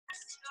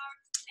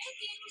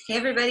Hey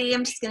everybody,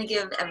 I'm just going to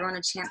give everyone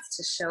a chance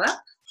to show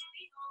up.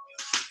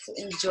 So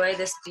enjoy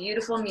this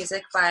beautiful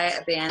music by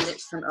a band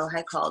from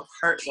Ojai called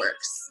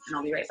Heartworks, and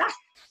I'll be right back.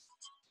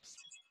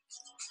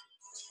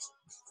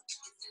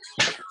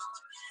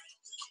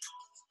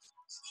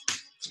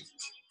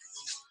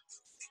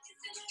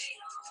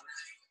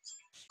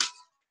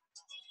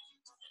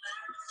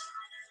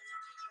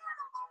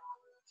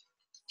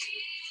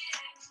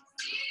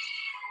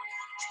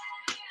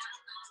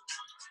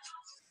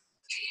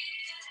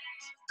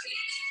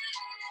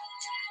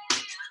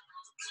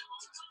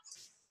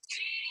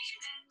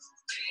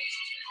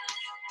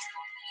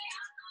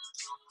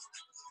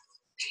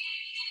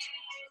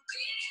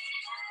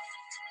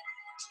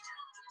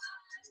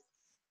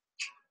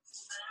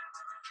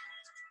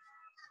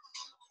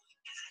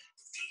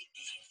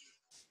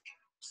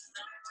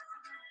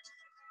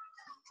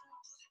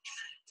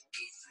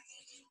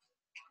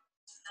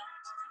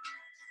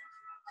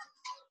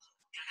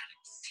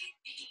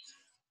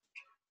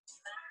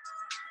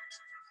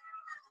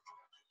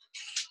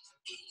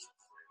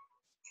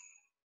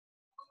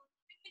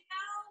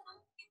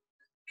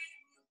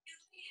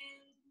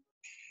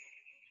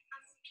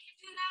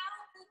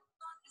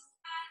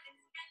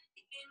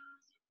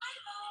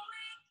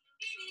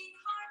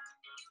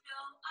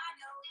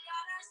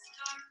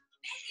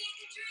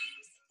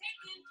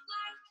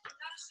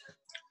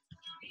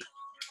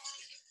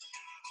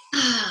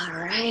 All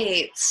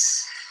right.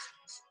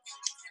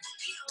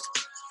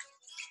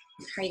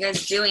 How are you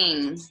guys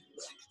doing?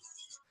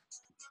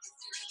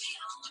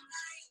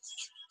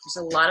 There's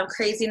a lot of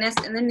craziness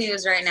in the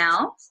news right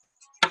now.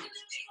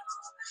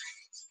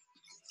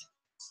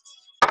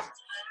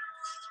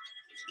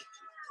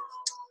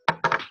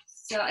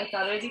 So I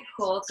thought it would be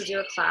cool to do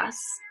a class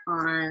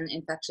on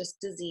infectious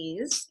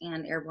disease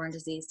and airborne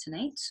disease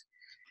tonight,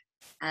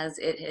 as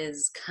it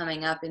is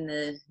coming up in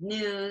the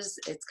news,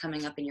 it's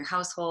coming up in your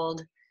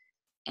household,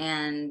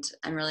 and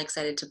I'm really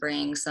excited to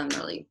bring some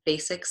really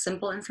basic,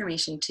 simple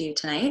information to you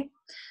tonight.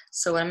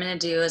 So what I'm going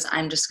to do is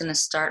I'm just going to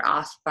start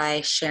off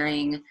by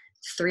sharing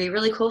 3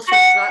 really cool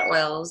things about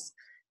oils,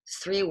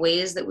 3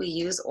 ways that we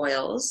use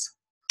oils,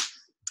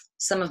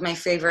 some of my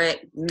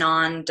favorite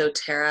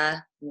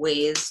non-doTERRA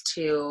ways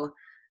to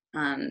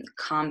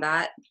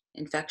combat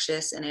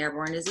infectious and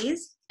airborne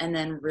disease, and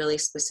then really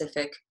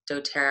specific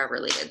doTERRA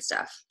related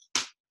stuff.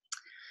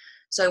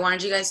 So I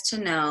wanted you guys to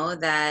know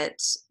that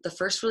the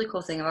first really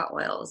cool thing about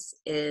oils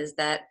is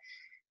that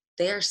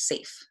they are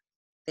safe.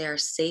 They are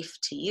safe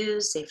to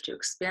use, safe to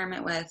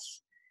experiment with.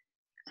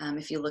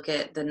 If you look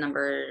at the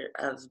number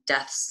of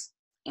deaths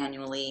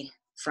annually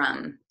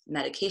from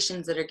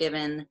medications that are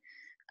given,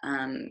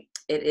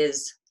 it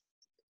is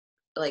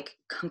like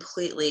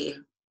completely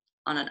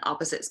on an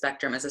opposite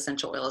spectrum as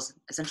essential oils.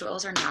 Essential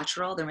oils are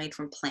natural, they're made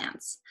from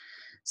plants,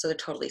 so they're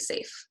totally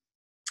safe.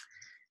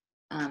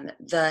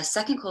 The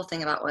second cool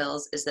thing about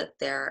oils is that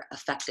they're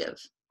effective.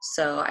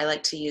 So I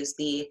like to use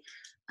the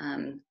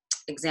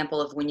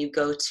example of when you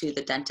go to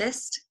the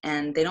dentist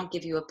and they don't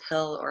give you a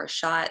pill or a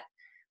shot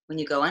when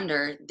you go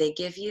under, they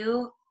give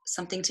you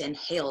something to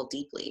inhale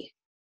deeply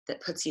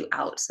that puts you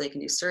out so they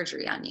can do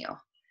surgery on you.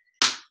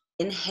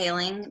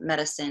 Inhaling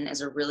medicine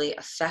is a really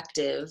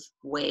effective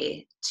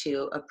way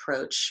to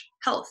approach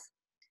health.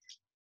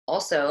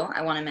 Also,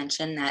 I want to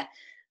mention that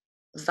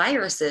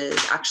viruses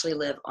actually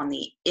live on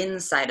the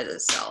inside of the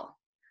cell.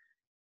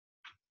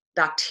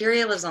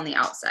 Bacteria lives on the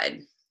outside.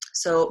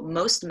 So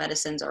most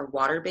medicines are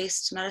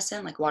water-based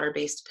medicine, like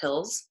water-based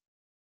pills.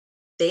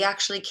 They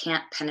actually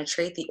can't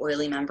penetrate the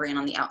oily membrane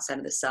on the outside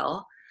of the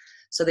cell,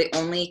 so they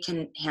only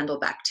can handle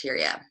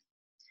bacteria.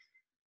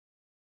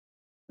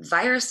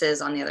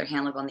 Viruses, on the other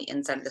hand, live on the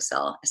inside of the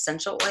cell.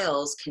 Essential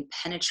oils can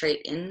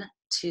penetrate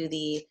into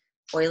the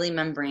oily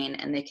membrane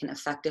and they can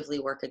effectively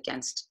work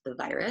against the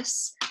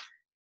virus.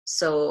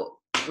 So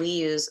we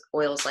use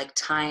oils like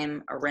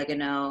thyme,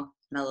 oregano,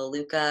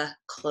 melaleuca,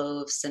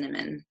 clove,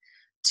 cinnamon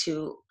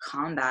to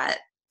combat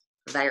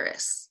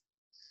virus.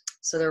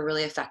 So they're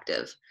really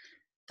effective.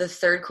 The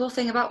third cool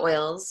thing about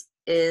oils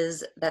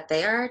is that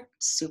they are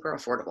super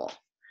affordable.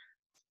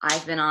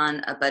 I've been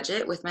on a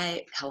budget with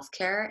my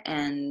healthcare,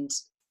 and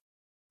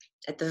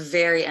at the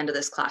very end of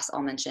this class,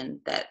 I'll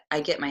mention that I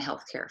get my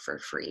healthcare for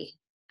free.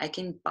 I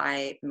can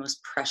buy the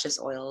most precious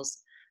oils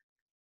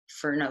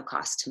for no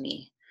cost to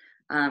me.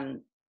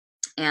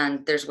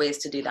 And there's ways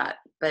to do that.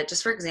 But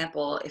just for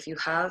example, if you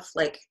have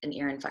like an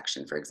ear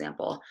infection, for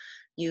example,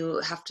 you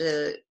have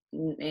to,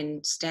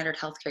 in standard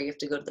healthcare, you have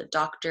to go to the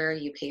doctor,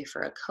 you pay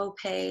for a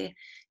copay,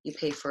 you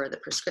pay for the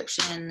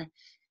prescription,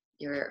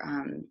 you're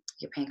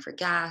paying for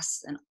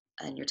gas,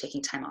 and you're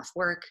taking time off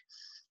work,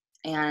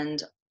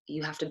 and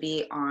you have to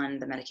be on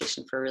the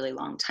medication for a really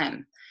long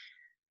time.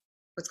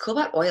 What's cool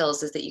about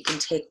oils is that you can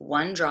take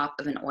 1 drop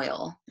of an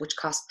oil, which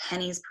costs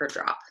pennies per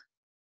drop,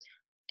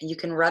 and you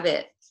can rub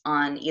it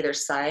on either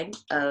side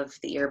of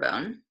the ear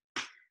bone,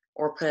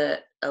 or put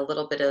a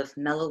little bit of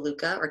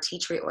melaleuca or tea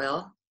tree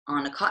oil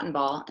on a cotton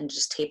ball and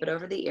just tape it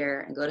over the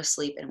ear and go to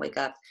sleep and wake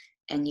up,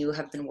 and you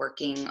have been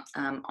working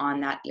on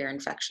that ear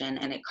infection,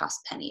 and it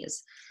costs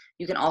pennies.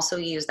 You can also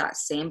use that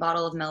same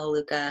bottle of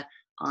Melaleuca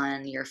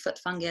on your foot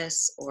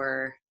fungus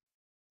or,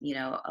 you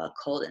know, a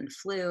cold and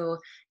flu.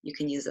 You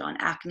can use it on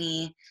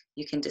acne.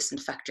 You can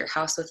disinfect your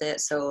house with it.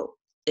 So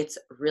it's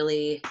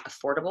really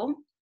affordable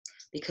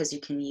because you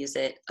can use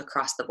it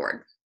across the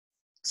board.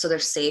 So they're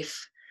safe,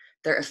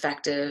 they're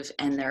effective,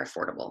 and they're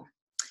affordable.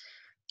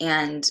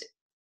 And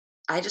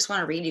I just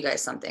want to read you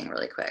guys something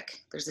really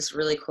quick. There's this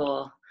really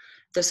cool,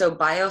 so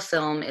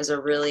biofilm is a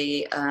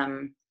really,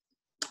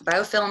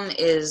 biofilm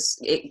is,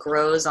 it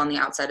grows on the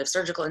outside of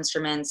surgical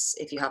instruments.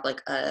 If you have like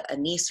a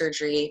knee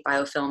surgery,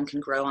 biofilm can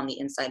grow on the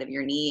inside of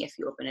your knee if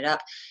you open it up.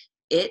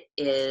 It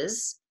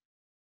is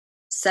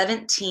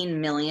 17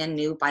 million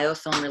new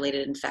biofilm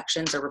related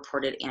infections are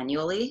reported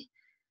annually,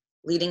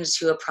 leading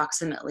to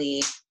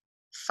approximately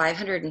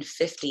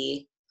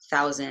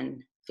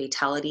 550,000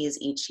 fatalities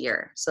each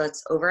year. So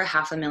it's over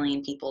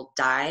 500,000 people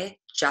die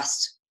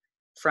just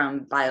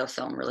from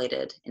biofilm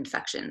related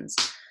infections.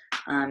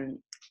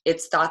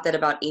 It's thought that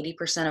about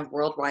 80% of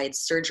worldwide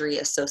surgery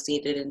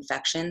associated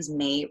infections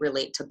may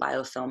relate to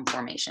biofilm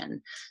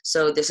formation.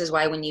 So this is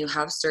why when you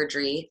have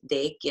surgery,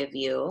 they give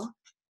you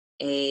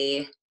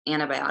an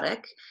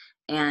antibiotic.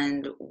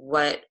 And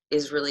what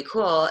is really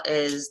cool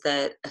is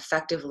that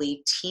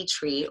effectively tea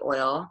tree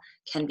oil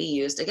can be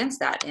used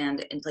against that. And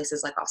in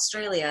places like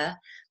Australia,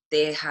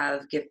 they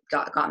have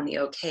gotten the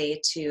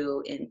okay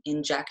to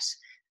inject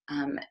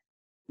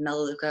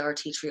Melaleuca or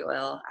tea tree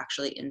oil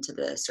actually into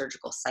the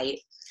surgical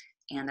site.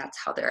 And that's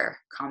how they're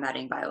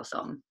combating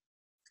biofilm.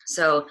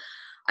 So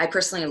I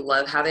personally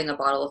love having a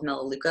bottle of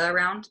Melaleuca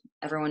around.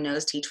 Everyone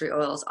knows tea tree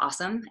oil is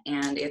awesome,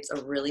 and it's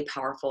a really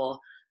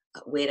powerful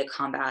way to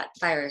combat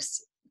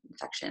virus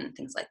infection,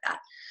 things like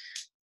that.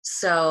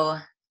 So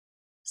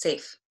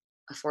safe,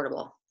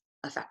 affordable,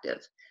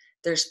 effective.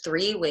 There's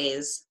 3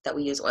 ways that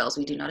we use oils.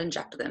 We do not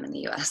inject them in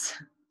the US.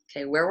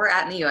 Okay, where we're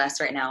at in the US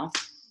right now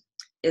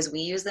is we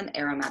use them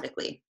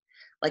aromatically.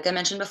 Like I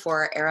mentioned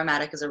before,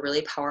 aromatic is a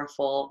really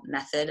powerful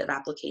method of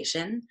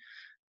application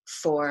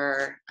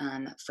for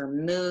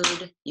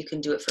mood. You can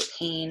do it for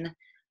pain.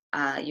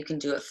 You can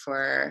do it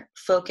for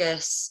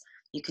focus.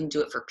 You can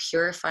do it for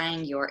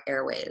purifying your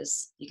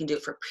airways. You can do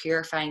it for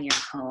purifying your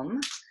home.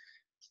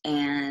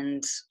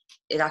 And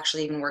it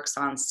actually even works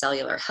on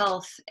cellular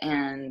health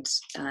and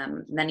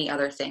many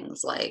other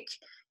things. Like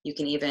you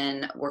can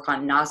even work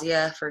on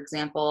nausea, for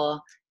example,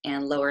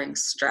 and lowering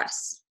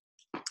stress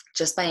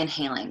just by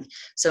inhaling.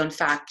 So in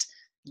fact,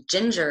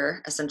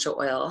 ginger essential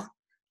oil,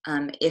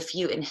 if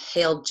you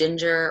inhale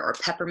ginger or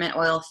peppermint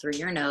oil through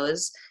your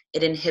nose,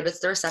 it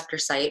inhibits the receptor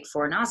site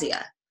for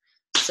nausea.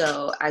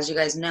 So as you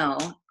guys know,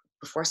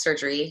 before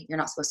surgery, you're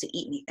not supposed to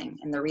eat anything.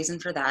 And the reason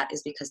for that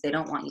is because they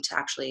don't want you to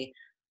actually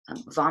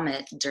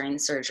vomit during the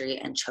surgery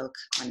and choke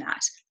on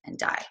that and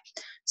die.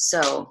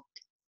 So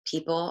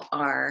people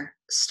are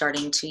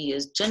starting to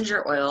use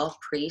ginger oil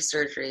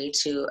pre-surgery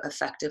to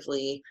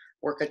effectively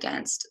work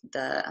against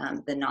the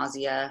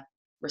nausea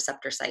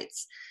receptor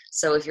sites.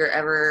 So if you're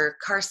ever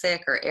car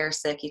sick or air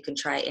sick, you can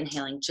try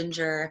inhaling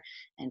ginger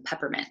and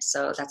peppermint.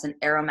 So that's an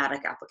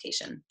aromatic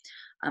application.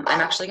 I'm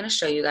actually going to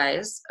show you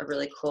guys a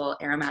really cool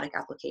aromatic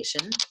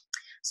application.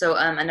 So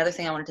another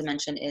thing I wanted to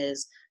mention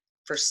is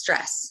for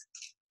stress,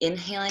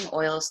 inhaling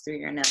oils through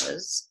your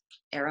nose,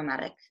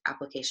 aromatic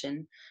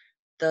application.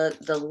 The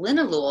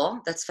linalool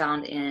that's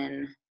found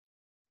in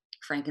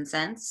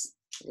frankincense,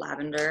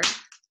 lavender,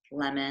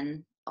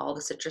 lemon, all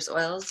the citrus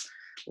oils,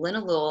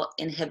 linalool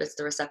inhibits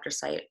the receptor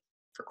site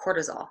for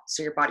cortisol.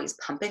 So your body's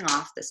pumping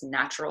off this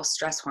natural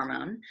stress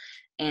hormone,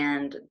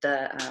 and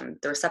the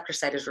receptor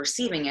site is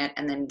receiving it,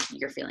 and then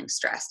you're feeling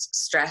stressed.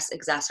 Stress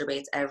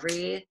exacerbates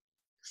every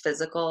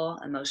physical,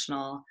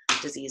 emotional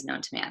disease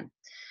known to man.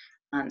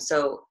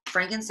 So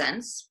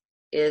frankincense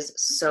is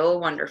so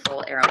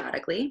wonderful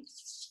aromatically.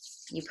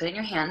 You put it in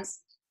your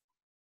hands,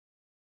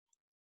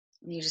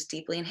 and you just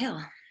deeply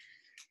inhale.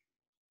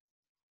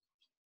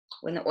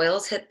 When the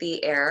oils hit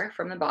the air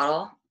from the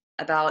bottle,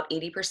 about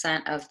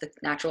 80% of the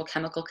natural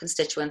chemical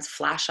constituents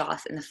flash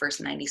off in the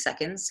first 90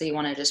 seconds. So you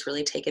want to just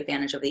really take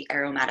advantage of the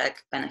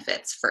aromatic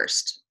benefits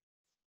first.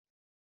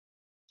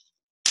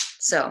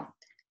 So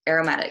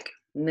aromatic,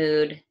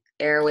 mood,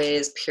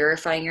 airways,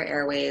 purifying your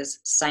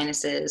airways,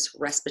 sinuses,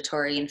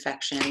 respiratory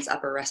infections,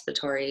 upper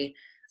respiratory,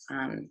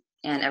 and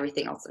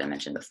everything else that I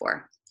mentioned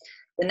before.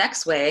 The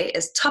next way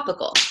is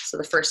topical. So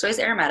the first way is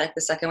aromatic,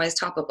 the second way is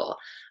topical.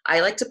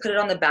 I like to put it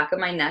on the back of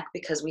my neck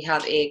because we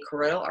have a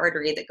choroidal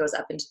artery that goes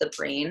up into the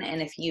brain,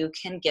 and if you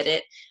can get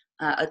it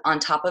on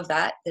top of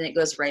that, then it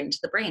goes right into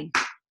the brain.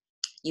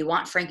 You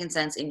want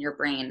frankincense in your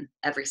brain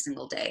every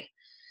single day.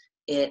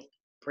 It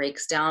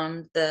breaks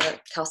down the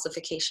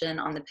calcification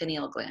on the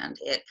pineal gland.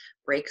 It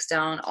breaks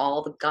down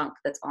all the gunk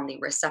that's on the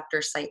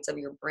receptor sites of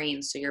your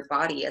brain. So your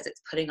body, as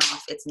it's putting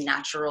off its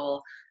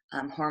natural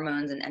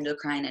hormones and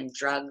endocrine and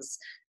drugs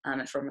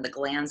from the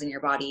glands in your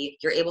body,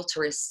 you're able to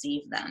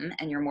receive them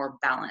and you're more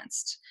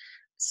balanced.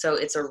 So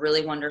it's a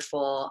really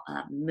wonderful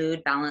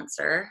mood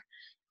balancer.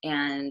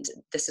 And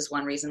this is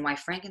one reason why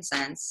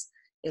frankincense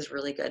is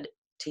really good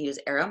to use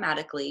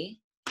aromatically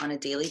on a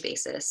daily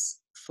basis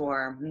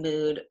for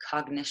mood,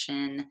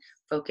 cognition,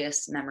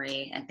 focus,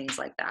 memory, and things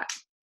like that.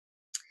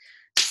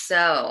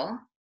 So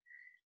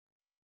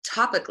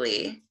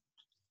topically,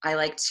 I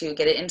like to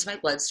get it into my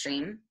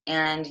bloodstream,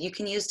 and you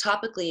can use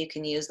topically, you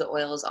can use the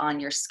oils on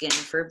your skin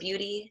for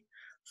beauty,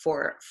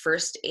 for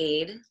first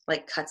aid,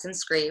 like cuts and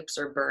scrapes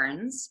or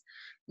burns.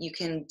 You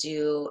can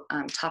do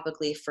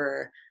topically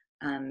for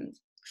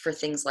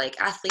things like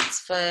athlete's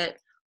foot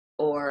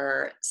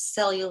or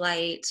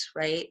cellulite,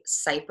 right?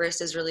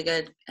 Cypress is really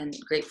good, and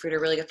grapefruit are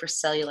really good for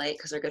cellulite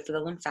because they're good for the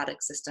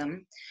lymphatic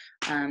system.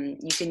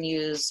 You can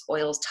use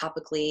oils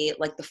topically.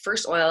 Like the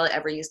first oil I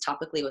ever used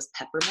topically was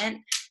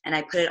peppermint, and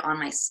I put it on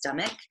my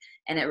stomach,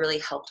 and it really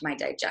helped my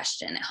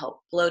digestion. It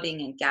helped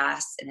bloating and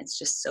gas, and it's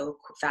just so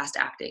fast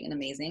acting and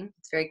amazing.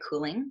 It's very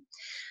cooling.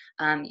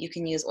 You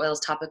can use oils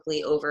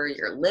topically over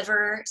your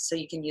liver. So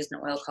you can use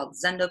an oil called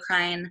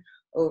zendocrine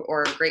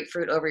or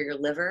grapefruit over your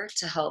liver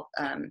to help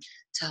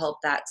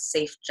that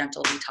safe,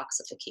 gentle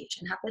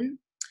detoxification happen.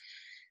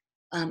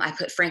 I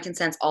put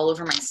frankincense all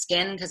over my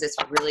skin because it's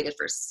really good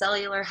for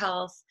cellular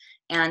health.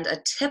 And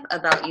a tip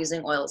about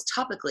using oils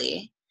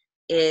topically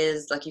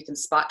is, like, you can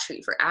spot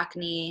treat for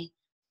acne.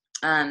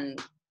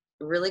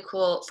 Really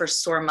cool for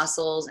sore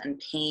muscles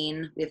and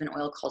pain. We have an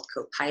oil called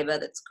copaiba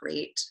that's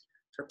great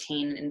for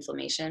pain and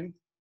inflammation.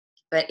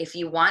 But if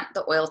you want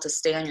the oil to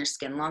stay on your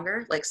skin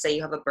longer, like say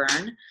you have a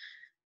burn,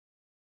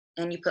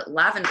 and you put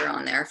lavender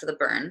on there for the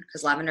burn,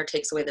 because lavender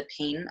takes away the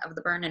pain of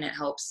the burn and it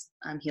helps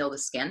heal the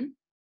skin.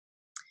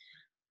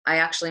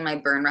 My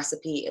burn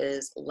recipe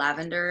is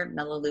lavender,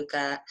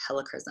 melaleuca,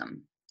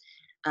 helichrysum.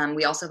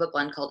 We also have a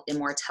blend called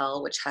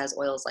Immortelle, which has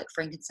oils like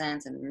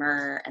frankincense and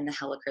myrrh and the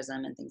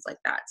helichrysum and things like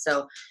that.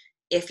 So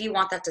if you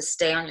want that to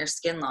stay on your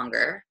skin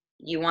longer,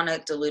 you want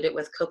to dilute it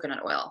with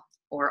coconut oil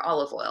or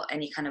olive oil,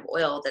 any kind of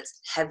oil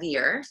that's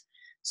heavier.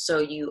 So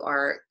you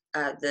are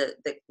the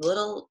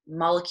little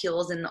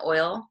molecules in the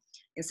oil,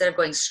 instead of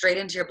going straight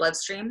into your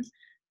bloodstream,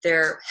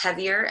 they're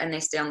heavier and they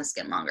stay on the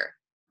skin longer,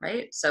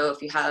 right? So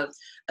if you have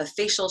a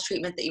facial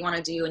treatment that you want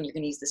to do and you're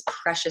going to use this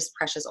precious,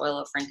 precious oil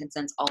of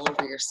frankincense all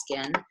over your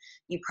skin,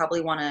 you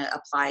probably want to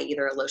apply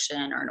either a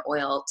lotion or an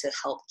oil to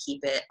help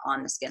keep it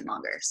on the skin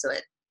longer, so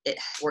it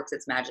works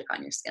its magic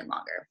on your skin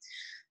longer.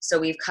 So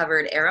we've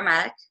covered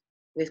aromatic,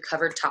 we've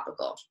covered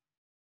topical.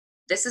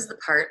 This is the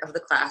part of the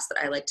class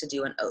that I like to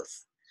do an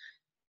oath.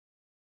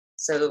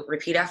 So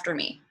repeat after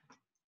me.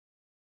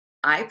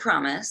 I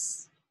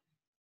promise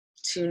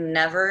to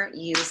never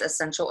use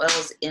essential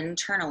oils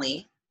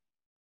internally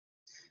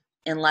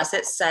unless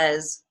it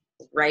says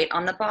right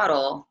on the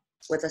bottle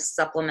with a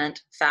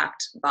supplement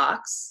fact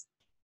box,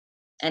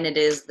 and it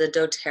is the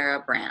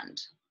doTERRA brand.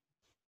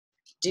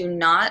 Do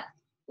not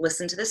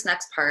listen to this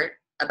next part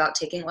about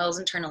taking oils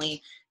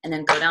internally and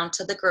then go down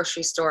to the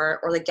grocery store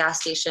or the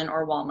gas station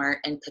or Walmart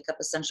and pick up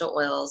essential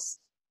oils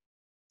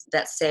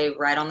that say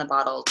right on the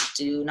bottle,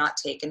 do not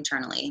take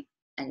internally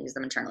and use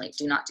them internally.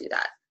 Do not do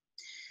that.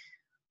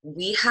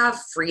 We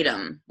have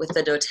freedom with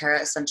the doTERRA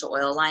essential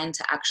oil line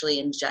to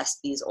actually ingest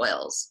these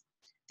oils.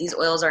 These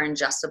oils are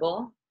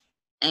ingestible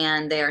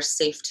and they are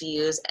safe to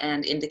use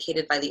and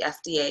indicated by the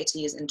FDA to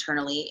use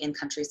internally in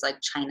countries like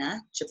China,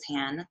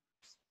 Japan,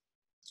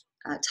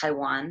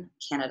 Taiwan,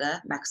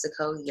 Canada,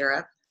 Mexico,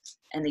 Europe,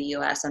 and the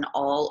US, and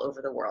all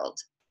over the world.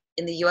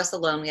 In the US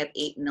alone, we have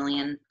 8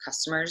 million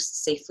customers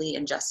safely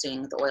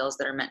ingesting the oils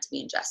that are meant to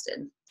be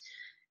ingested.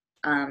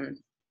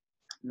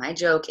 My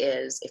joke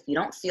is, if you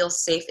don't feel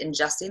safe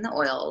ingesting the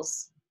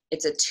oils,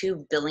 it's a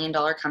 $2 billion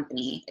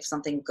company. If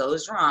something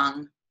goes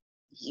wrong,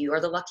 you are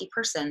the lucky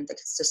person that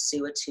gets to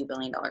sue a $2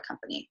 billion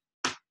company.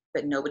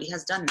 But nobody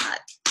has done that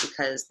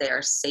because they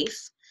are safe.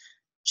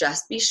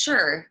 Just be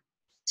sure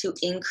to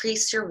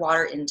increase your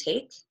water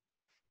intake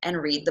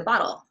and read the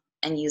bottle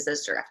and use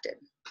as directed.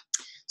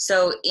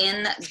 So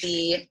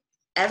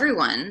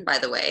everyone, by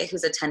the way,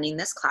 who's attending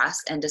this class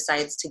and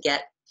decides to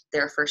get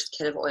their first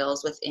kit of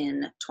oils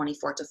within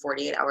 24 to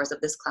 48 hours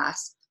of this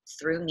class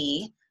through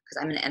me,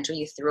 because I'm going to enter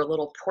you through a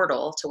little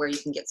portal to where you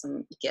can get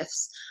some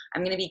gifts,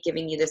 I'm going to be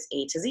giving you this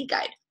A to Z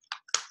guide.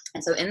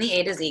 And so in the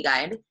A to Z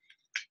guide,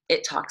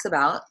 it talks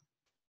about,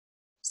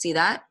 see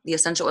that? The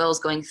essential oils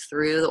going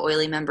through the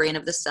oily membrane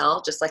of the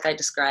cell, just like I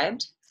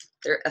described.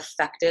 They're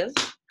effective,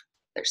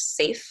 they're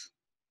safe,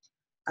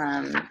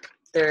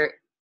 they're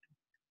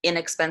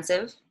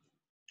inexpensive,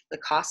 the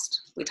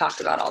cost, we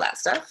talked about all that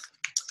stuff.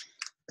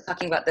 We're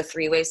talking about the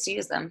 3 ways to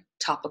use them: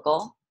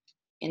 topical,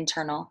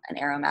 internal, and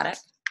aromatic.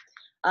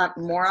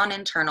 More on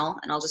internal,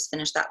 and I'll just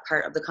finish that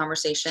part of the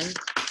conversation,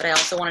 but I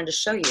also wanted to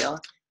show you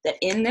that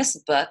in this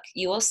book,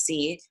 you will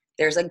see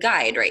there's a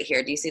guide right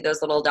here. Do you see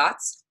those little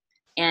dots?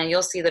 And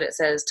you'll see that it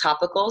says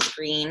topicals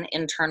green,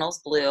 internals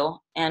blue,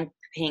 and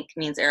pink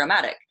means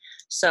aromatic.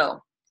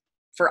 So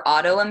for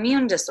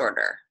autoimmune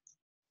disorder,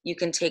 you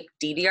can take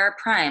DDR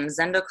prime,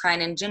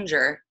 zendocrine, and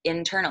ginger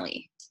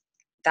internally.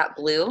 That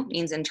blue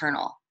means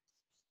internal,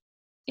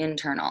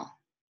 internal,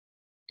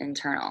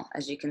 internal,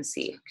 as you can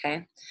see,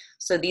 okay?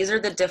 So these are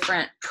the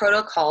different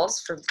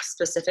protocols for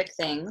specific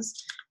things.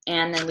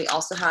 And then we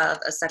also have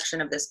a section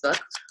of this book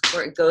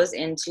where it goes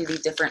into the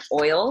different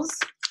oils,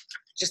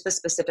 just the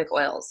specific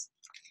oils,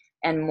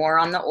 and more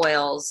on the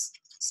oils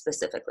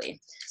specifically.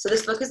 So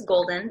this book is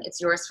golden.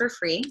 It's yours for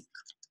free.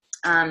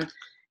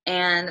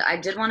 And I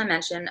did want to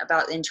mention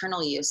about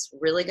internal use,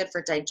 really good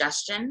for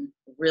digestion,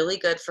 really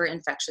good for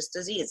infectious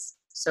disease.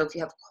 So if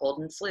you have cold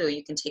and flu,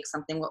 you can take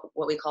something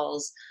what we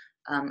call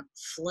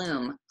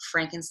flume,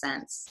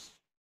 frankincense,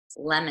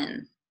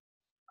 lemon,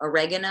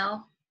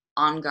 oregano,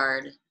 on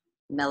guard,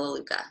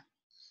 melaleuca.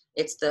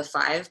 It's the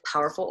 5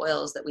 powerful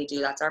oils that we do.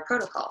 That's our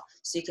protocol.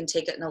 So you can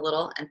take it in a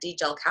little empty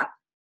gel cap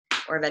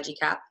or a veggie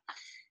cap,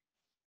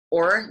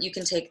 or you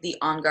can take the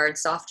On Guard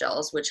soft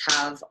gels, which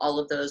have all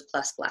of those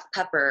plus black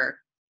pepper,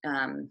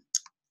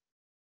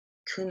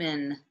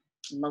 cumin,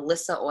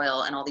 melissa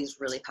oil, and all these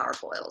really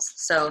powerful oils.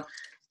 So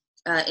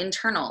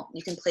internal,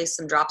 you can place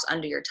some drops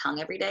under your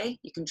tongue every day.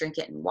 You can drink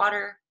it in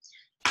water.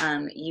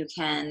 You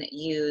can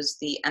use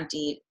the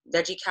empty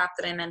veggie cap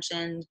that I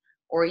mentioned,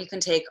 or you can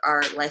take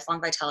our Lifelong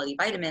Vitality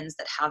vitamins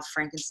that have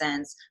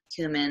frankincense,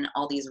 cumin,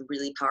 all these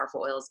really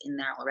powerful oils in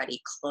there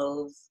already.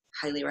 Clove,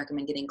 highly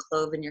recommend getting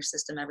clove in your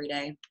system every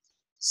day.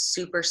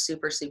 Super,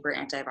 super, super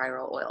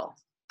antiviral oil.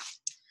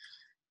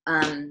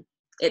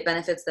 It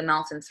benefits the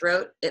mouth and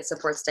throat, it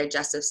supports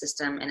digestive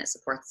system, and it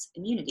supports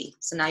immunity.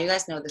 So now you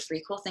guys know the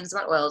 3 cool things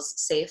about oils: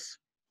 safe,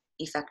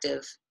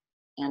 effective,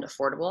 and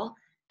affordable,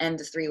 and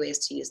the 3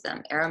 ways to use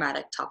them: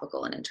 aromatic,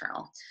 topical, and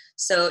internal.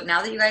 So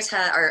now that you guys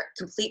are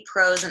complete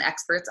pros and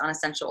experts on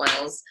essential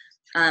oils,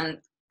 I'm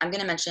going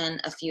to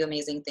mention a few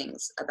amazing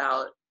things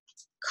about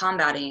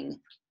combating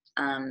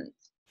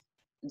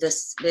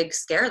this big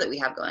scare that we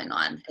have going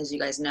on. As you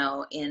guys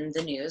know, in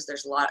the news,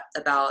 there's a lot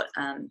about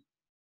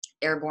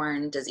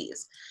airborne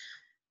disease.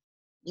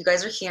 You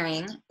guys are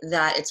hearing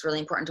that it's really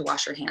important to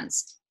wash your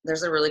hands.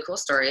 There's a really cool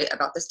story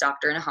about this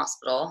doctor in a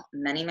hospital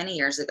many, many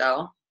years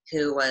ago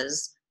who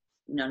was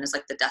known as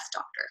like the death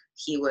doctor.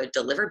 He would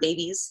deliver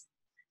babies,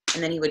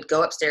 and then he would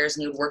go upstairs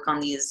and he would work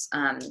on these,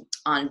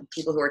 on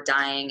people who are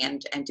dying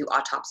and do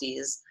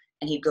autopsies.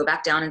 And he'd go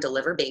back down and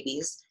deliver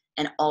babies,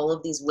 and all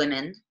of these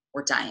women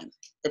were dying.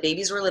 The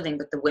babies were living,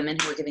 but the women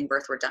who were giving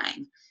birth were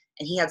dying.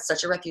 And he had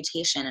such a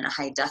reputation and a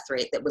high death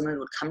rate that women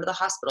would come to the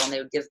hospital and they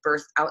would give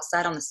birth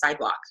outside on the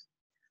sidewalk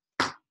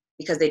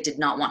because they did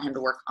not want him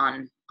to work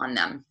on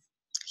them.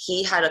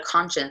 He had a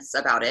conscience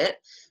about it,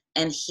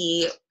 and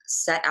he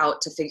set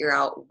out to figure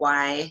out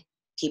why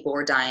people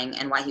were dying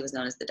and why he was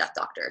known as the death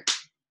doctor.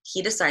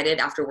 He decided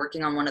after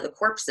working on one of the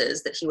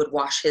corpses that he would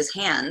wash his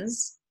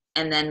hands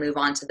and then move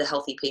on to the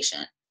healthy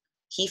patient.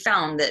 He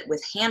found that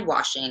with hand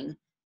washing,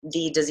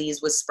 the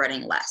disease was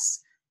spreading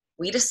less.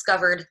 We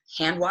discovered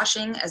hand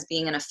washing as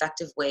being an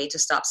effective way to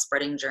stop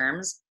spreading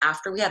germs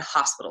after we had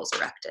hospitals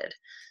erected.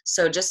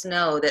 So just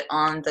know that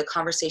on the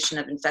conversation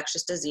of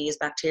infectious disease,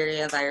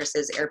 bacteria,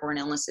 viruses, airborne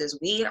illnesses,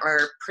 we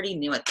are pretty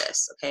new at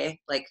this, okay?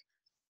 Like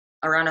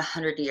around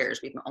 100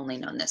 years, we've only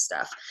known this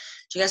stuff.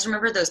 Do you guys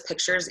remember those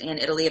pictures in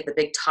Italy of the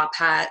big top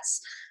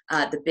hats,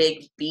 the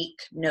big beak,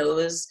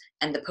 nose,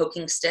 and the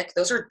poking stick?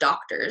 Those are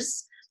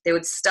doctors. They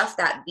would stuff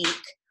that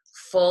beak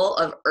full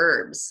of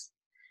herbs,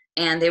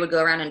 and they would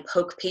go around and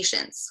poke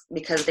patients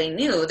because they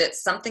knew that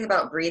something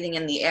about breathing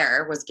in the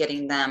air was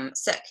getting them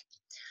sick.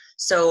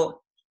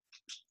 So,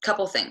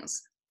 couple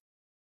things.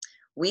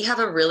 We have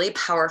a really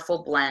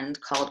powerful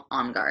blend called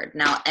On Guard.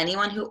 Now,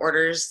 anyone who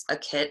orders a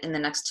kit in the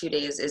next 2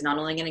 days is not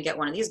only going to get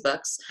one of these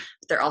books,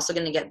 but they're also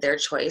going to get their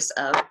choice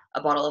of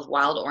a bottle of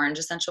wild orange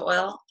essential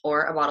oil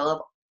or a bottle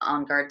of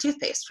On Guard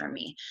toothpaste from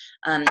me.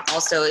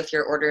 Also, if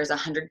your order is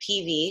 100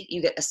 PV,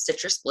 you get a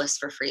Citrus Bliss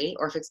for free,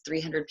 or if it's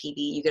 300 PV,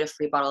 you get a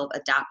free bottle of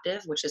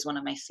Adaptive, which is one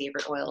of my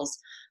favorite oils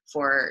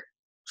for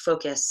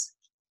focus,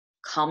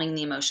 calming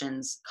the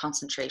emotions,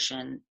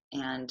 concentration,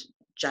 and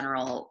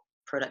general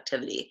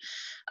productivity.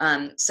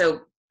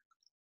 So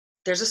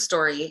there's a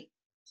story,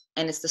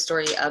 and it's the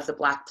story of the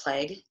Black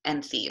Plague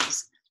and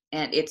thieves,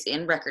 and it's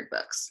in record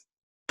books.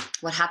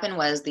 What happened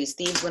was these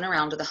thieves went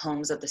around to the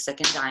homes of the sick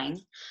and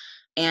dying,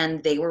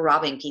 and they were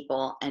robbing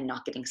people and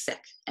not getting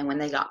sick. And when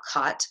they got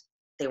caught,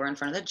 they were in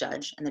front of the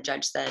judge, and the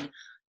judge said,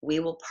 "We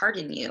will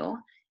pardon you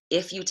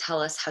if you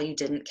tell us how you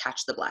didn't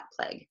catch the Black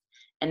Plague."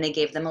 And they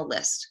gave them a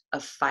list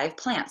of 5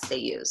 plants they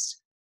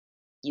used: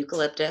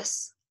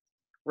 eucalyptus,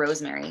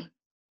 rosemary,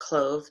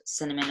 clove,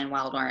 cinnamon, and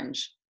wild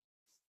orange.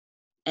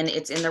 And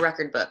it's in the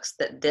record books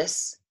that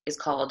this is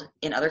called,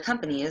 in other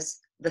companies,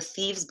 the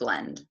Thieves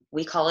Blend.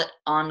 We call it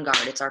On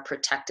Guard. It's our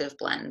protective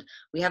blend.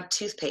 We have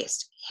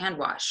toothpaste, hand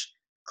wash,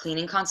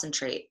 cleaning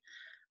concentrate.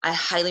 I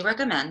highly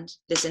recommend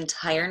this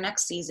entire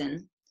next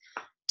season,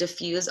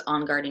 diffuse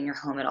On Guard in your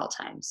home at all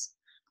times.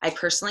 I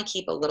personally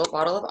keep a little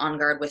bottle of On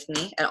Guard with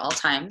me at all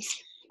times.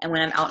 And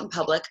when I'm out in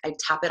public, I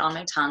tap it on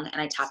my tongue and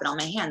I tap it on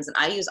my hands. And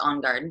I use On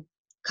Guard,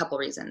 a couple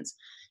reasons.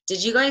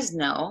 Did you guys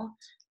know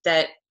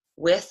that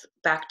with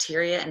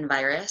bacteria and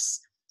virus,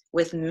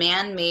 with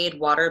man-made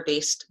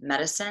water-based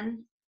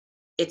medicine,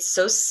 it's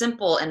so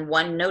simple and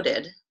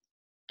one-noted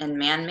and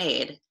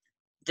man-made,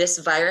 this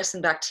virus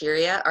and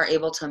bacteria are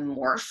able to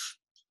morph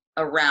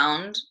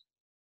around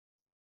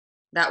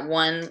that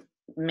one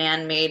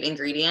man-made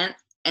ingredient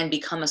and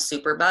become a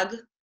superbug?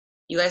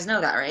 You guys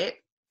know that, right?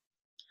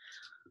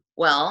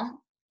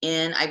 Well,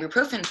 in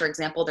ibuprofen, for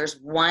example, there's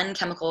one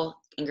chemical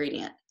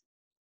ingredient.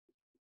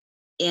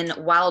 In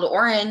wild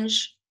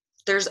orange,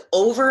 there's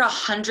over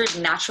 100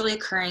 naturally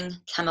occurring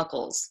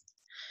chemicals.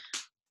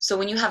 So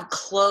when you have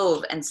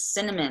clove and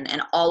cinnamon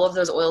and all of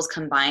those oils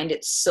combined,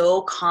 it's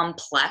so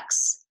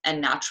complex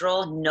and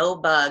natural, no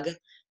bug,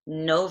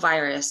 no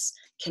virus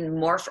can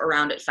morph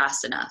around it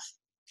fast enough.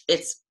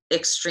 It's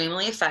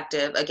extremely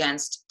effective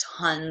against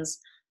tons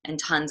and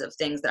tons of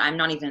things that I'm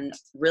not even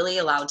really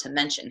allowed to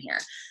mention here.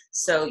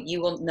 So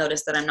you will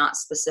notice that I'm not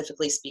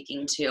specifically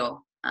speaking to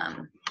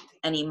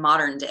any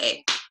modern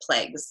day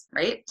plagues,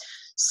 right?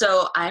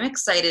 So I'm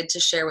excited to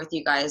share with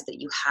you guys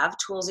that you have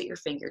tools at your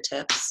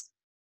fingertips.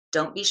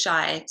 Don't be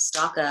shy,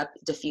 stock up,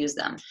 diffuse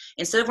them.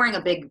 Instead of wearing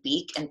a big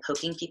beak and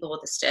poking people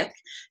with a stick,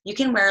 you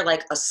can wear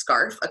like a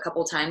scarf a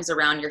couple times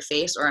around your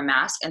face or a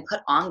mask and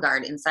put On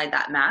Guard inside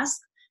that mask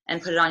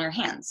and put it on your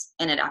hands,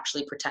 and it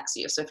actually protects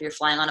you. So if you're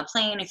flying on a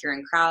plane, if you're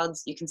in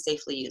crowds, you can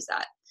safely use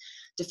that.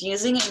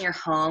 Diffusing in your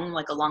home,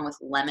 like along with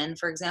lemon,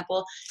 for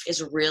example,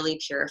 is really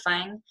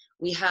purifying.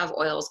 We have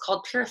oils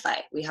called Purify.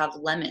 We have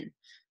lemon.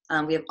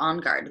 We have On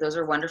Guard. Those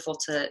are wonderful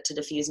to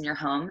diffuse in your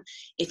home.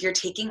 If you're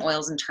taking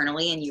oils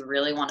internally and you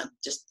really want to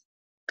just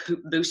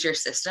boost your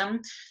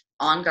system,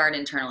 On Guard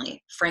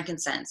internally.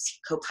 Frankincense,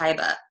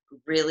 copaiba,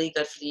 really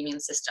good for the immune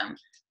system.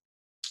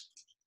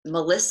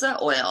 Melissa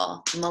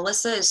oil.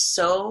 Melissa is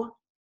so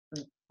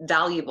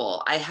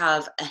valuable. I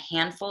have a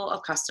handful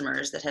of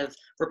customers that have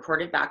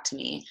reported back to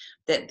me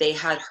that they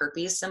had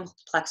herpes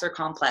simplex or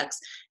complex,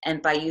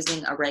 and by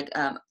using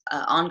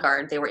On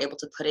Guard, they were able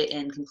to put it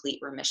in complete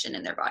remission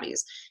in their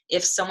bodies.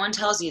 If someone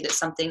tells you that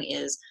something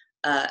is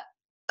a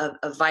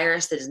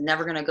virus that is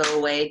never going to go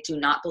away, do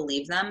not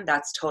believe them.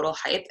 That's total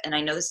hype. And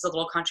I know this is a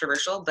little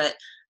controversial, but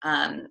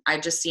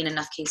I've just seen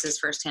enough cases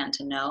firsthand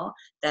to know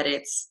that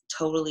it's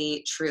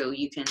totally true.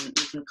 You can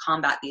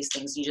combat these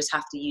things. You just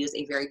have to use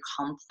a very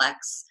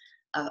complex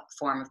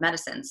form of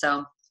medicine. So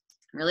I'm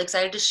really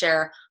excited to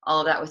share all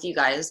of that with you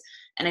guys.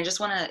 And I just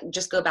want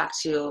to go back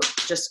to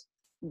just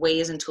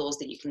ways and tools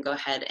that you can go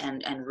ahead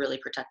and really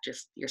protect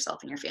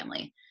yourself and your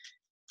family.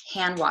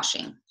 Hand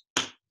washing.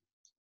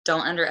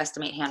 Don't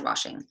underestimate hand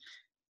washing.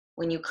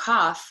 When you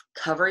cough,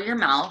 cover your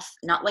mouth,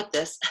 not like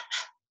this,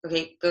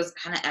 okay, it goes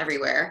kind of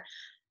everywhere.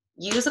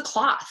 Use a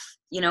cloth,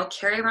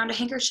 carry around a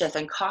handkerchief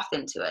and cough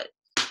into it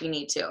if you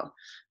need to.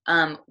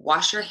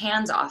 Wash your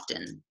hands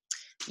often.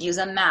 Use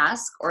a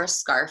mask or a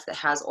scarf that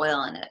has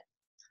oil in it.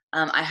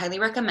 I highly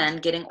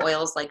recommend getting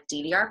oils like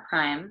DDR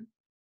Prime,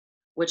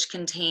 which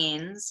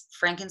contains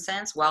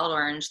frankincense, wild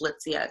orange,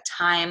 litsea,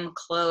 thyme,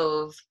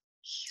 clove,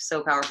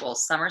 so powerful,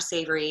 summer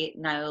savory,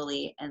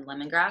 niaouli, and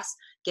lemongrass.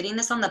 Getting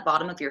this on the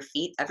bottom of your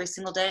feet every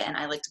single day, and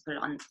I like to put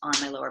it on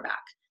my lower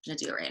back. I'm gonna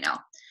do it right now.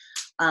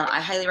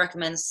 I highly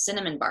recommend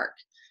cinnamon bark.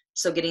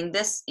 So getting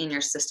this in your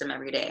system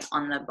every day,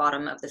 on the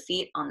bottom of the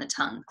feet, on the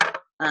tongue.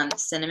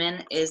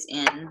 Cinnamon is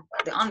in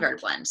the On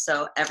Guard blend.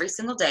 So every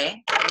single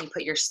day, when you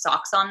put your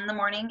socks on in the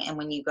morning and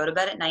when you go to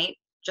bed at night,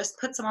 just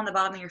put some on the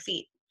bottom of your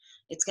feet.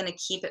 It's gonna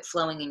keep it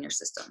flowing in your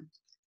system.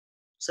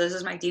 So this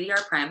is my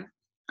DDR Prime.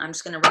 I'm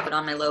just gonna rub it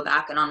on my low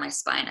back and on my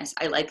spine.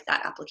 I like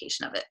that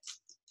application of it.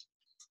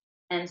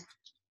 And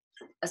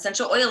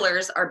essential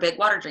oilers are big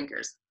water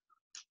drinkers.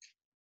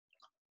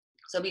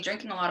 So be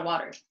drinking a lot of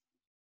water.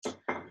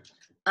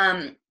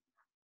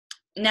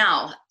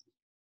 Now,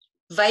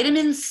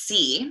 vitamin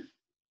C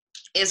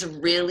is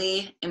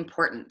really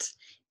important.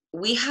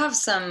 We have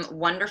some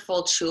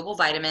wonderful chewable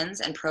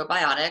vitamins and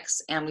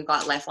probiotics, and we've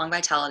got Lifelong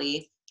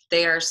Vitality.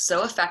 They are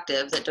so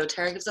effective that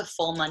doTERRA gives a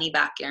full money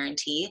back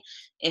guarantee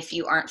if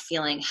you aren't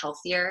feeling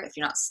healthier, if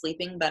you're not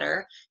sleeping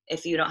better,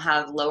 if you don't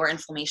have lower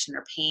inflammation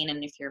or pain,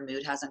 and if your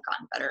mood hasn't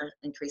gotten better,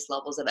 increased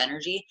levels of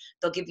energy,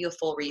 they'll give you a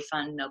full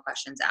refund, no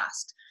questions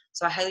asked.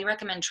 So I highly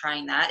recommend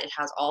trying that. It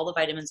has all the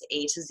vitamins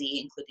A to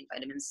Z, including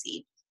vitamin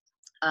C.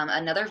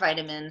 Another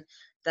vitamin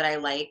that I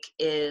like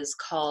is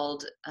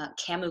called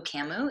Camu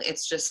Camu.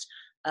 It's just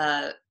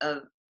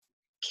Camu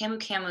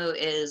Camu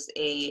is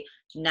a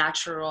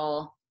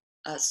natural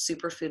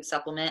superfood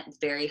supplement,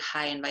 very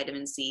high in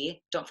vitamin C.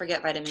 Don't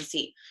forget vitamin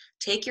C.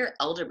 Take your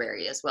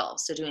elderberry as well.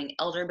 So doing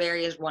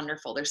elderberry is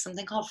wonderful. There's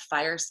something called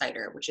Fireside,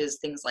 which is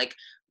things like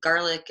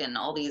garlic and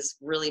all these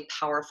really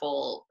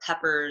powerful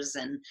peppers,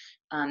 and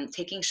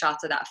taking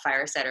shots of that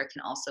Fireside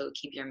can also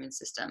keep your immune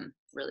system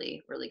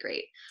really, really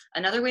great.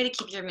 Another way to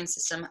keep your immune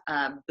system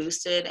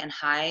boosted and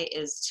high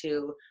is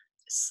to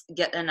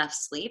get enough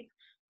sleep.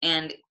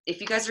 And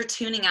if you guys are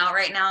tuning out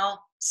right now,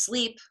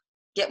 sleep,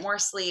 get more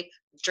sleep,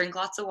 drink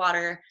lots of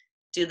water,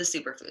 do the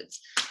superfoods.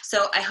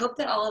 So I hope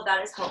that all of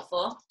that is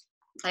helpful.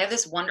 I have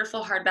this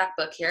wonderful hardback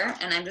book here,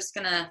 and I'm just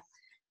gonna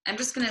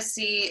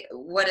see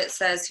what it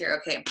says here.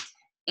 Okay,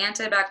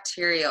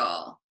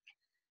 antibacterial.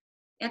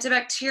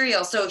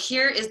 So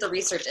here is the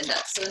research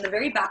index. So in the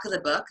very back of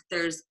the book,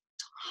 there's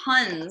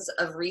tons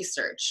of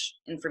research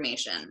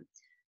information.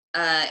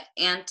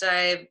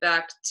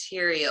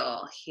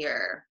 Antibacterial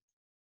here.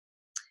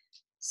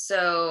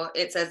 So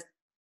it says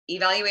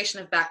Evaluation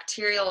of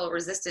bacterial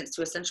resistance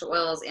to essential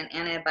oils and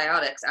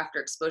antibiotics after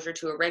exposure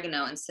to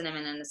oregano and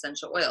cinnamon and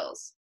essential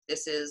oils.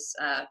 This is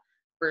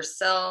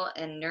Burcell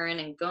and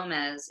Nurin and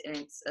Gomez, and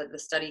it's the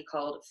study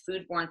called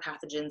Foodborne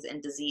Pathogens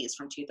and Disease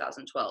from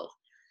 2012.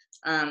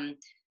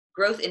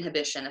 Growth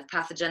inhibition of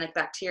pathogenic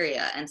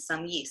bacteria and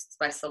some yeasts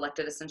by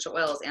selected essential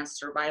oils and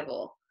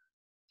survival.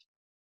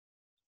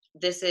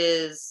 This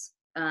is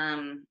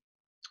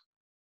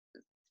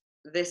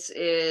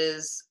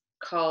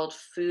called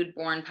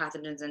Foodborne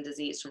Pathogens and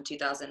Disease from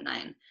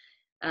 2009.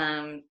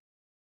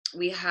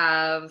 We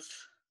have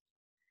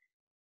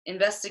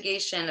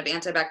investigation of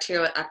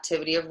antibacterial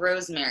activity of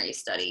rosemary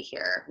study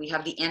here. We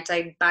have the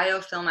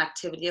antibiofilm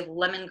activity of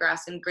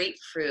lemongrass and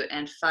grapefruit,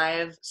 and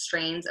 5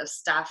 strains of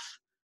staph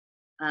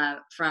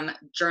from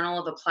Journal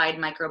of Applied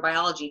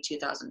Microbiology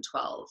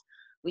 2012.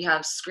 We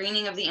have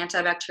screening of the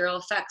antibacterial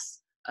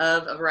effects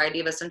of a variety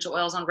of essential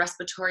oils on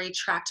respiratory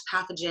tract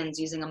pathogens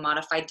using a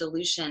modified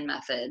dilution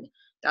method.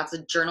 That's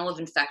a Journal of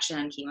Infection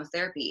and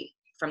Chemotherapy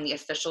from the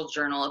official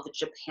Journal of the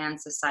Japan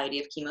Society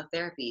of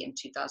Chemotherapy in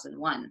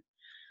 2001.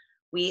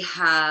 We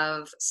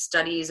have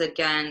studies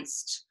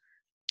against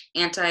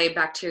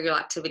antibacterial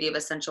activity of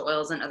essential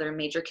oils and other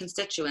major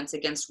constituents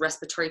against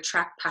respiratory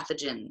tract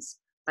pathogens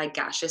by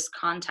gaseous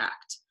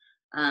contact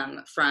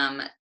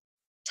from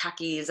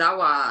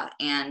Takizawa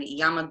and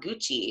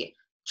Yamaguchi,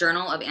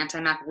 Journal of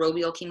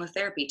Antimicrobial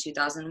Chemotherapy,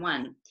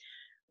 2001.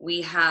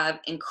 We have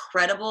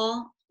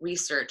incredible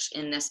research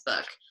in this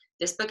book.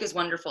 This book is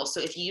wonderful.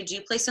 So if you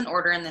do place an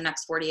order in the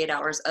next 48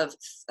 hours of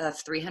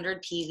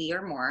 300 PV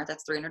or more,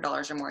 that's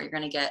 $300 or more, you're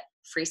going to get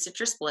free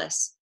Citrus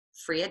Bliss,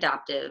 free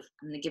Adaptive.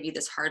 I'm going to give you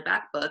this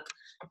hardback book.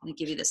 I'm going to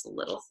give you this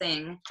little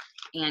thing,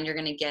 and you're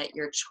going to get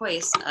your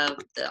choice of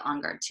the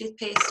On Guard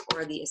toothpaste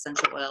or the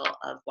essential oil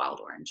of wild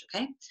orange,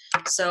 okay?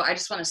 So I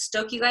just want to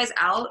stoke you guys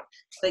out,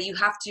 but you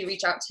have to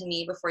reach out to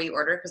me before you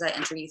order because I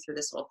enter you through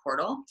this little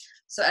portal.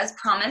 So as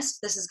promised,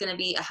 this is going to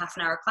be a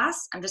half-an-hour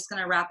class. I'm just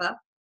going to wrap up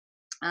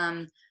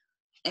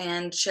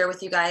and share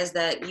with you guys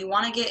that you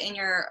want to get in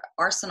your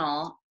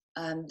arsenal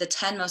the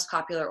 10 most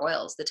popular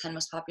oils. The 10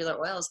 most popular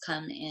oils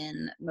come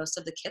in most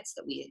of the kits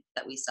that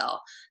we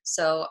sell.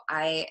 So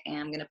I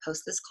am going to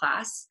post this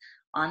class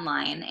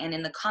online, and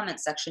in the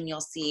comments section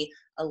you'll see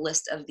a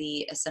list of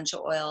the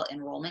essential oil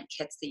enrollment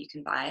kits that you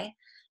can buy,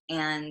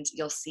 and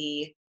you'll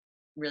see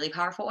really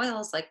powerful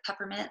oils like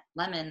peppermint,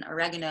 lemon,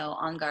 oregano,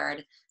 On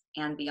Guard,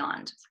 and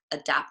beyond.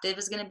 Adaptive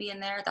is going to be in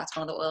there. That's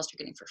one of the oils you're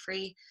getting for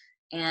free.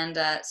 And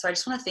so I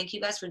just want to thank you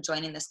guys for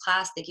joining this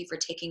class. Thank you for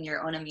taking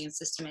your own immune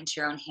system into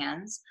your own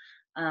hands.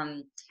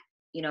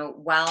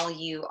 While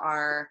you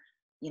are,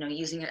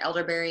 using your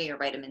elderberry, your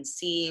vitamin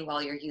C,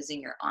 while you're using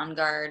your On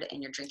Guard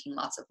and you're drinking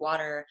lots of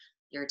water,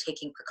 you're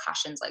taking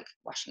precautions like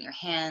washing your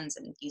hands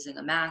and using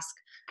a mask.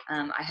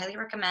 I highly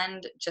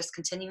recommend just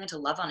continuing to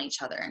love on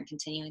each other and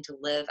continuing to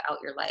live out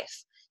your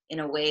life in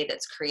a way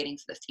that's creating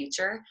for the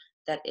future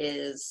that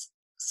is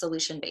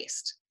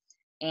solution-based.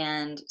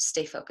 And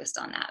stay focused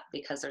on that,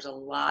 because there's a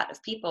lot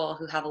of people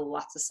who have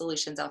lots of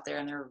solutions out there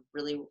and they're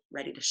really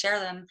ready to share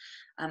them.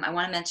 I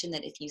want to mention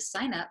that if you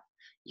sign up,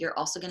 you're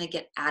also going to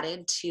get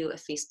added to a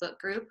Facebook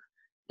group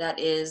that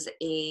is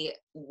a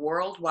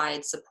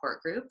worldwide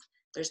support group.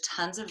 There's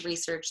tons of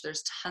research,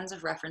 there's tons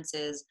of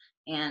references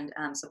and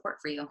support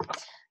for you.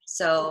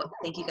 So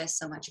thank you guys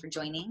so much for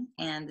joining,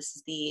 and this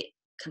is the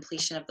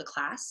completion of the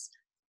class.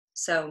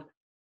 So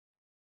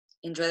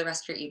enjoy the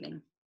rest of your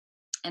evening.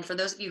 And for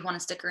those of you who want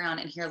to stick around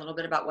and hear a little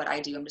bit about what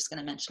I do, I'm just going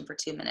to mention for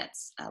 2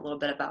 minutes a little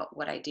bit about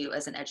what I do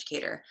as an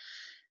educator.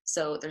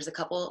 So there's a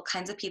couple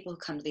kinds of people who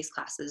come to these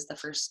classes. The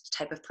first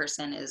type of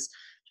person is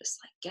just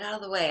like, get out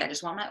of the way, I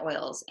just want my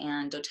oils.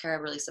 And doTERRA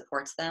really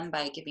supports them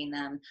by giving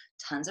them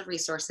tons of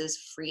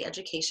resources, free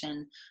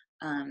education,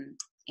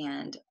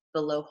 and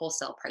below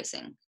wholesale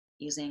pricing,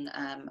 using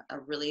a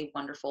really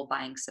wonderful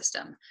buying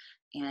system.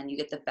 And you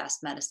get the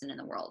best medicine in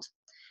the world.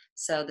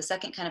 So the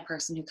second kind of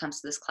person who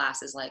comes to this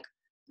class is like,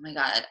 oh my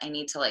God, I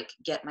need to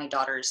get my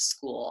daughter's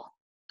school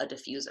a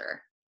diffuser.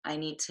 I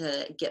need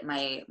to get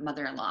my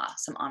mother-in-law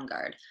some On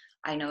Guard.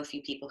 I know a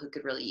few people who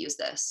could really use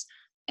this.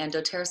 And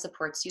doTERRA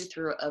supports you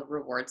through a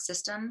reward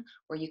system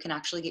where you can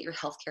actually get your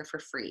healthcare for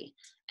free.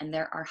 And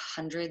there are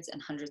hundreds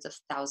and hundreds of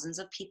thousands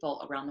of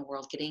people around the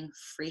world getting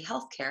free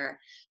healthcare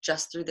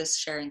just through this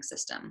sharing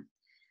system.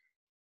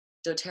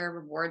 doTERRA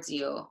rewards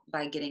you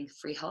by getting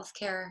free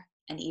healthcare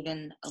and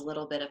even a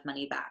little bit of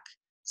money back,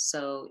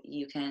 so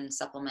you can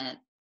supplement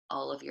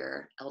all of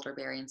your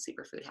elderberry and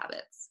superfood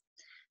habits.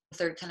 The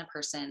third kind of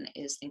person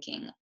is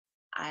thinking,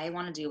 I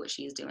want to do what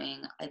she's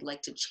doing. I'd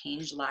like to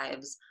change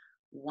lives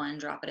one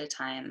drop at a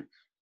time.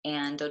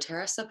 And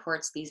doTERRA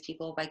supports these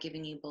people by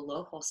giving you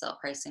below wholesale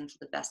pricing for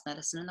the best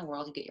medicine in the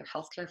world. You get your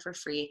healthcare for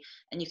free,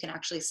 and you can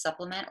actually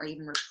supplement or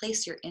even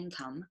replace your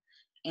income.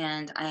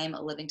 And I am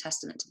a living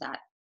testament to that.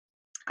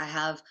 I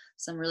have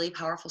some really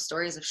powerful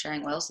stories of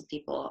sharing oils with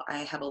people. I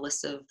have a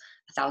list of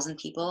 1,000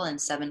 people in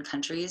 7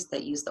 countries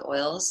that use the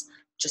oils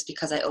just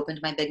because I opened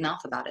my big mouth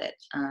about it.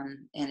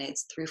 And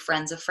it's through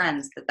friends of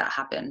friends that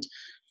happened.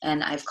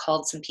 And I've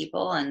called some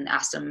people and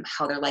asked them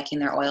how they're liking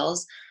their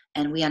oils.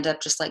 And we end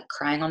up just like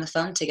crying on the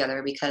phone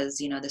together because,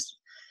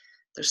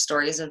 there's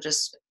stories of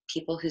just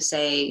people who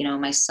say,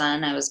 my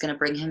son, I was going to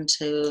bring him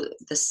to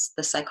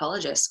the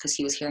psychologist because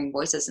he was hearing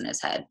voices in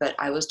his head. But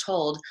I was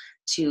told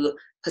to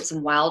put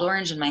some wild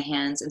orange in my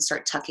hands and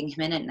start tucking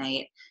him in at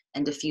night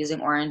and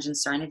diffusing orange and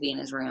serenity in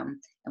his room.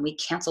 And we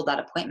canceled that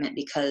appointment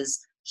because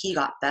he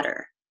got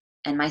better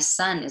and my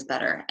son is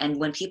better. And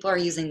when people are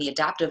using the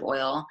adaptive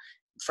oil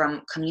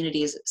from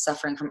communities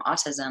suffering from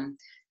autism,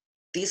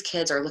 these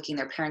kids are looking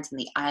their parents in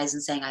the eyes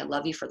and saying, I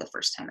love you for the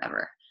first time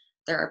ever.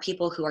 There are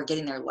people who are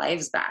getting their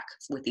lives back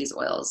with these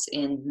oils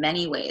in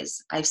many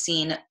ways. I've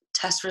seen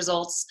test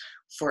results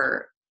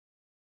for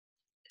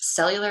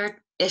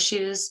cellular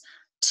issues,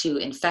 to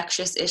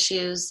infectious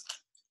issues,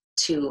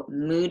 to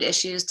mood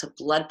issues, to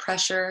blood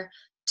pressure,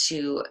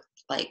 to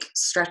like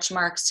stretch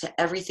marks, to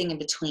everything in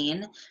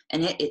between.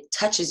 And it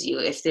touches you.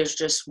 If there's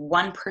just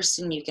one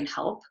person you can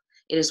help,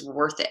 it is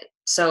worth it.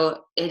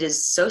 So it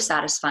is so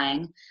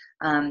satisfying.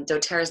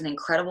 doTERRA is an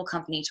incredible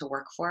company to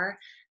work for.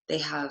 They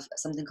have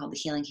something called the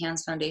Healing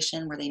Hands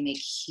Foundation, where they make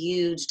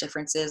huge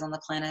differences on the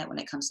planet when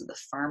it comes to the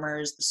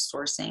farmers, the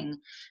sourcing,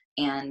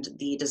 and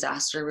the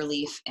disaster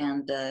relief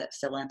and the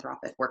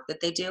philanthropic work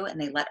that they do. And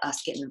they let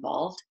us get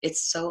involved.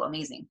 It's so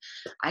amazing.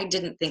 I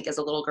didn't think as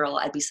a little girl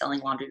I'd be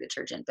selling laundry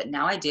detergent, but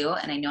now I do.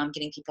 And I know I'm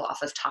getting people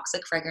off of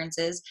toxic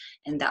fragrances,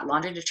 and that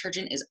laundry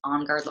detergent is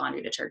On Guard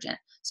laundry detergent.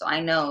 So I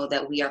know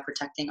that we are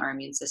protecting our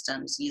immune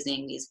systems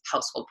using these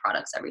household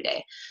products every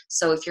day.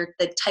 So if you're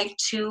the type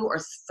 2 or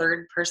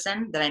third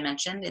person that I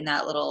mentioned in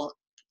that little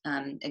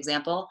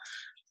example,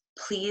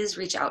 please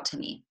reach out to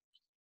me.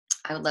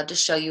 I would love to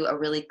show you a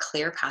really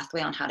clear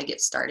pathway on how to get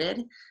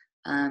started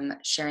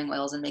sharing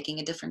oils and making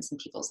a difference in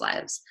people's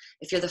lives.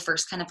 If you're the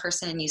first kind of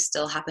person and you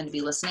still happen to be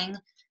listening,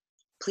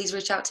 please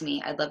reach out to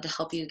me. I'd love to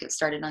help you get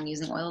started on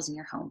using oils in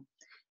your home.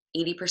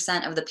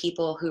 80% of the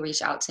people who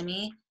reach out to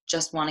me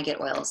just want to get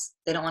oils.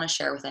 They don't want to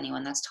share with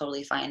anyone. That's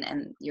totally fine.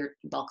 And you're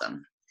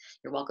welcome.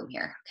 You're welcome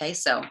here. Okay.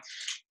 So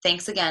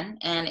thanks again.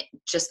 And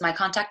just my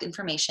contact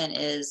information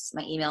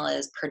my email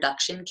is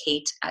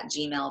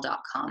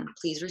productionkate@gmail.com.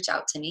 Please reach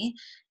out to me.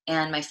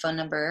 And my phone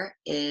number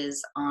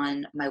is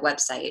on my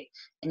website.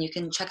 And you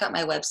can check out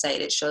my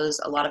website. It shows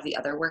a lot of the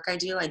other work I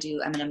do.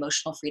 I'm an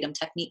emotional freedom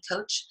technique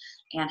coach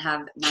and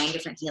have 9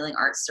 different healing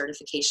arts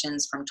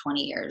certifications from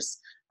 20 years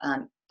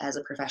as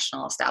a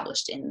professional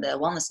established in the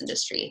wellness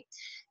industry.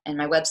 And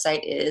my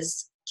website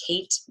is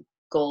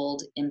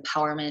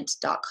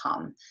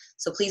kategoldempowerment.com.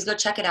 So please go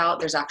check it out.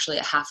 There's actually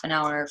a half an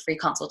hour free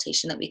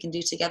consultation that we can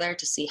do together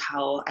to see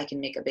how I can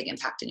make a big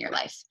impact in your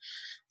life.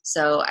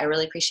 So I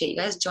really appreciate you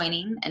guys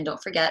joining. And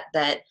don't forget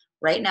that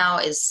right now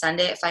is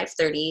Sunday at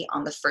 5:30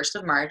 on the 1st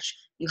of March.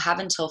 You have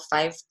until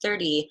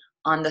 5:30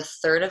 on the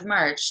 3rd of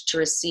March to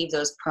receive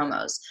those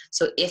promos.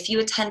 So if you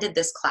attended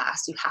this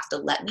class, you have to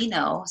let me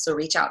know. So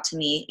reach out to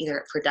me either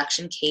at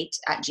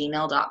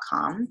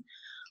productionkate@gmail.com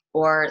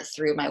or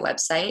through my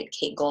website,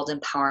 Kate Gold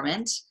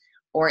Empowerment,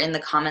 or in the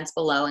comments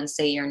below and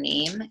say your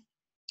name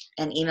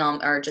and email,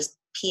 or just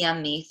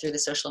PM me through the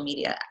social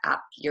media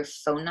app, your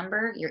phone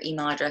number, your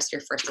email address,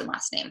 your first and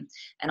last name.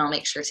 And I'll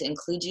make sure to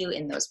include you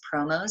in those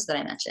promos that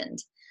I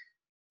mentioned.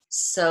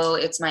 So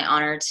it's my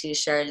honor to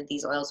share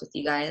these oils with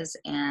you guys,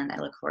 and I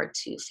look forward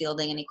to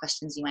fielding any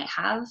questions you might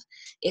have.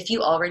 If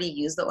you already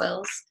use the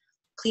oils,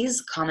 please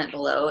comment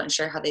below and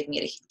share how they've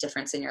made a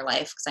difference in your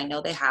life, because I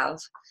know they have.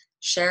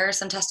 Share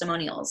some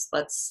testimonials.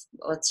 Let's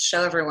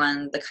show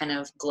everyone the kind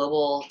of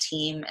global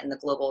team and the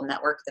global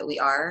network that we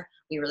are.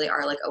 We really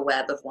are like a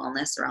web of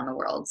wellness around the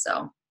world.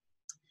 So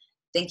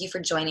thank you for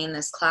joining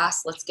this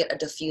class. Let's get a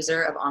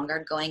diffuser of On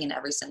Guard going in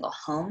every single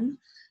home.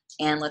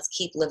 And let's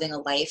keep living a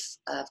life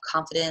of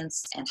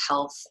confidence and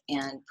health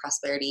and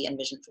prosperity and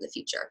vision for the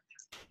future.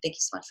 Thank you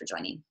so much for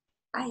joining.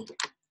 Bye.